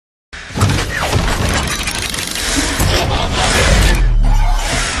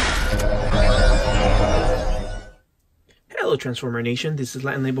Hello Transformer Nation, this is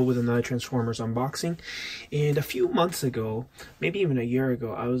Latin Label with another Transformers unboxing. And a few months ago, maybe even a year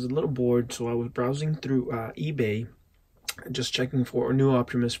ago, I was a little bored, so I was browsing through eBay, just checking for new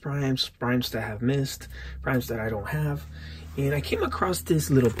Optimus Primes, Primes that I have missed, Primes that I don't have. And I came across this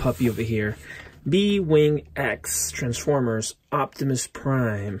little puppy over here, B-Wing X Transformers Optimus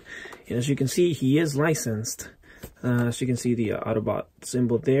Prime. And as you can see, he is licensed. As you can see, the Autobot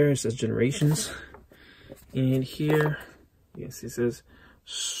symbol there, it says Generations. And here, yes, it says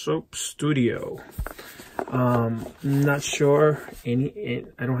Soap Studio. Not sure I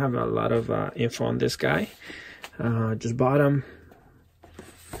don't have a lot of info on this guy. Just bought him.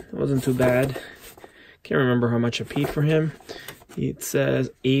 It wasn't too bad. Can't remember how much I paid for him. It says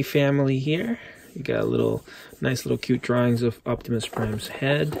A family here. You got a little nice little cute drawings of Optimus Prime's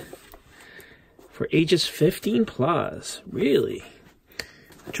head. For ages 15 plus, really?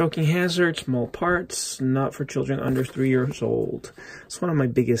 Choking hazard, small parts, not for children under 3 years old. It's one of my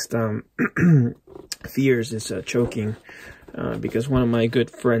biggest fears is choking, because one of my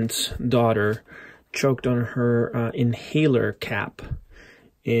good friend's daughter choked on her inhaler cap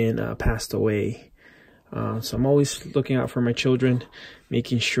and passed away. So I'm always looking out for my children,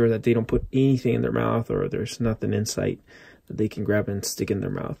 making sure that they don't put anything in their mouth or there's nothing in sight that they can grab and stick in their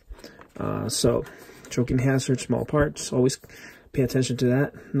mouth. So choking hazard, small parts, always pay attention to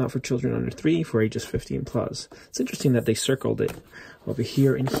that. Not for children under 3, for ages 15 plus. It's interesting that they circled it over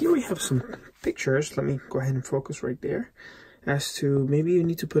here. And here we have some pictures. Let me go ahead and focus right there. As to maybe you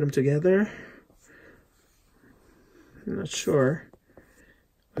need to put them together. I'm not sure.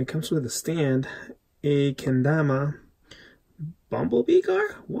 It comes with a stand. A kendama bumblebee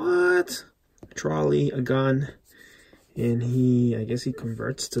car? What? A trolley, a gun. And I guess he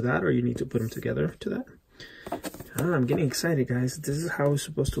converts to that, or you need to put them together to that. I'm getting excited, guys. This is how it's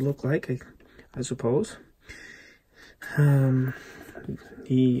supposed to look like, I suppose.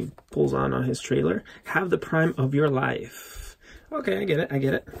 He pulls on his trailer. Have the prime of your life. Okay, I get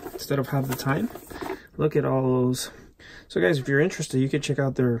it. Instead of have the time. Look at all those. So, guys, if you're interested, you can check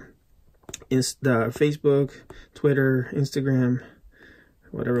out their Facebook, Twitter, Instagram,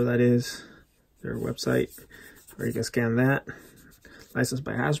 whatever that is, their website, or you can scan that. Licensed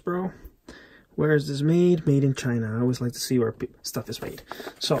by Hasbro. Where is this made? Made in China. I always like to see where stuff is made.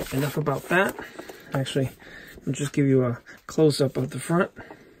 So, enough about that. Actually, I'll just give you a close-up of the front.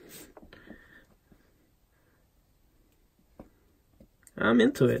 I'm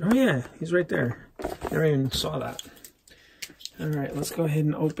into it. Oh, yeah, he's right there. I never even saw that. All right, let's go ahead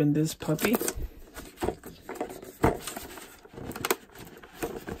and open this puppy.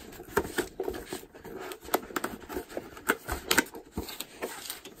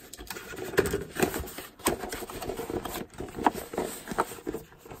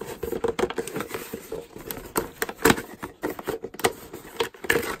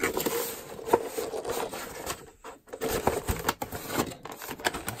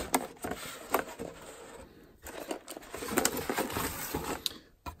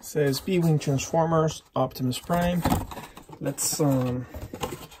 Says B-Wing Transformers Optimus Prime. Let's put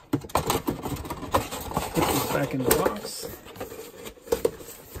this back in the box.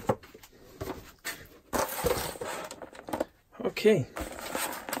 Okay.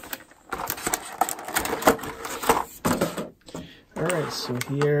 Alright, so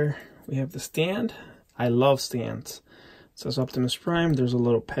here we have the stand. I love stands. It says Optimus Prime. There's a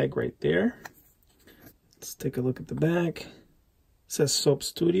little peg right there. Let's take a look at the back. It says Soap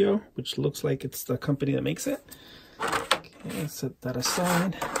Studio, which looks like it's the company that makes it. Okay, set that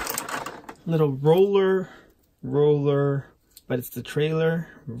aside. Little roller, but it's the trailer.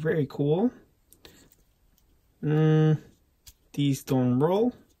 Very cool. These don't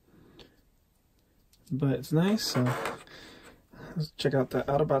roll, but it's nice. So let's check out the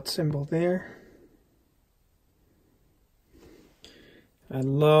Autobot symbol there. I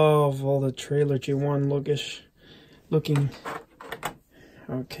love all the trailer G1 looking.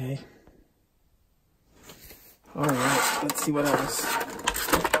 Okay. Alright, let's see what else.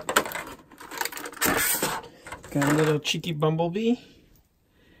 Got a little cheeky bumblebee.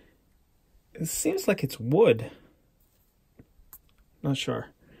 It seems like it's wood. Not sure.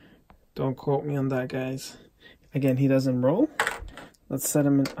 Don't quote me on that, guys. Again, he doesn't roll. Let's set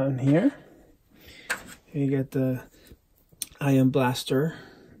him on here. Here you get the Ion Blaster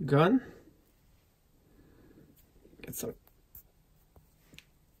gun. Get some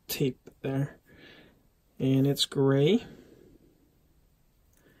tape there, and it's gray.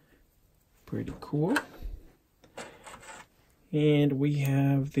 Pretty cool. And we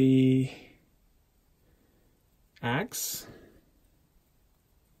have the axe.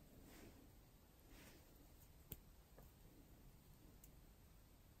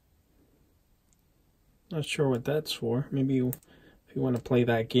 Not sure what that's for. Maybe if you want to play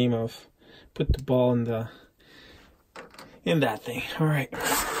that game of put the ball in that thing. All right,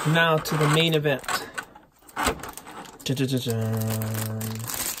 now to the main event.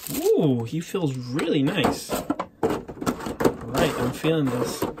 Ooh, he feels really nice. All right, I'm feeling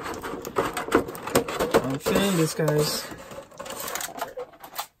this. I'm feeling this, guys.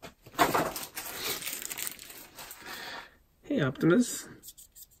 Hey, Optimus.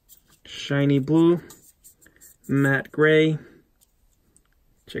 Shiny blue, matte gray.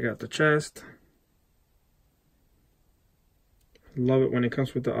 Check out the chest. Love it when it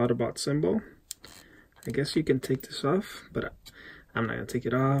comes with the Autobot symbol. I guess you can take this off, but I'm not gonna take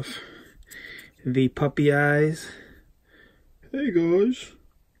it off. The puppy eyes. Hey guys,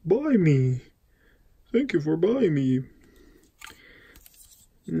 buy me. Thank you for buying me.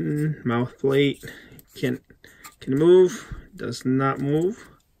 Mouth plate. Can move. Does not move.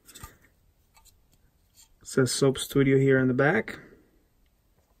 It says Soap Studio here in the back.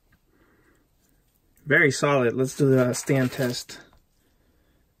 Very solid. Let's do the stand test.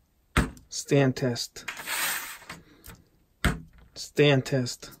 Stand test. Stand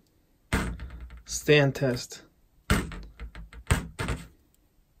test. Stand test.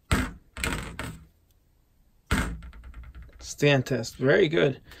 Stand test. Very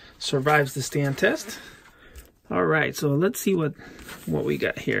good. Survives the stand test. All right, so let's see what we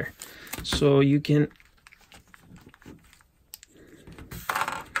got here. So you can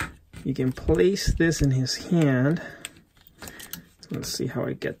place this in his hand. Let's see how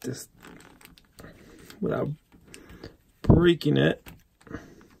I get this without breaking it.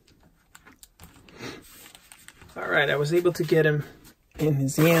 All right, I was able to get him in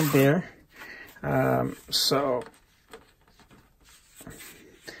his hand there. So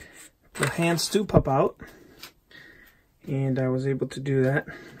the hands do pop out, and I was able to do that.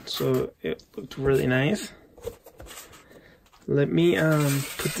 So it looked really nice. Let me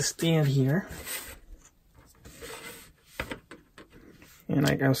put the stand here. And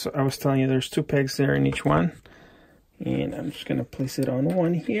I was telling you, there's 2 pegs there in each one. And I'm just gonna place it on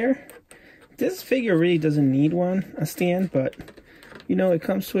one here. This figure really doesn't need a stand, but you know, it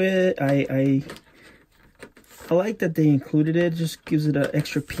comes with it. I like that they included it. Just gives it an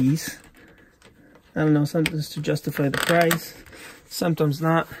extra piece. I don't know, sometimes to justify the price, sometimes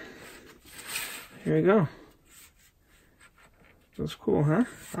not. Here we go. That's cool, huh?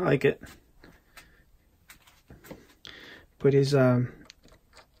 I like it. Put his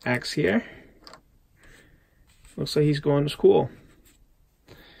axe here. Looks like he's going to school.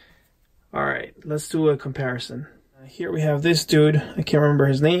 All right, let's do a comparison. Here we have this dude. I can't remember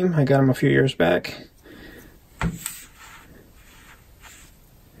his name. I got him a few years back.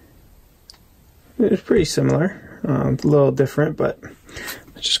 It's pretty similar, a little different, but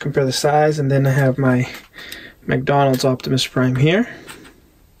let's just compare the size. And then I have my McDonald's Optimus Prime here.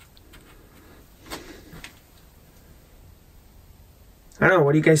 I don't know,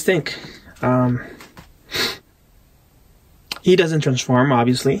 what do you guys think? He doesn't transform,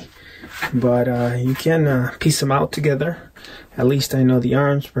 obviously, but you can piece them out together. At least I know the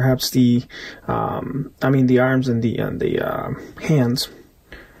arms, perhaps the arms and the hands.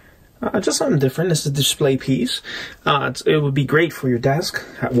 Just something different. This is a display piece. It would be great for your desk,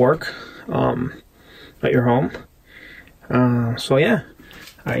 at work, at your home. So yeah,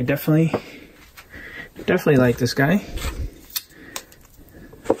 I definitely like this guy.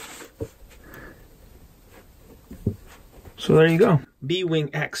 So there you go. B-Wing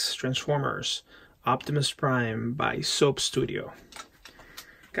X Transformers Optimus Prime by Soap Studio.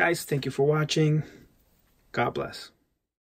 Guys, thank you for watching. God bless.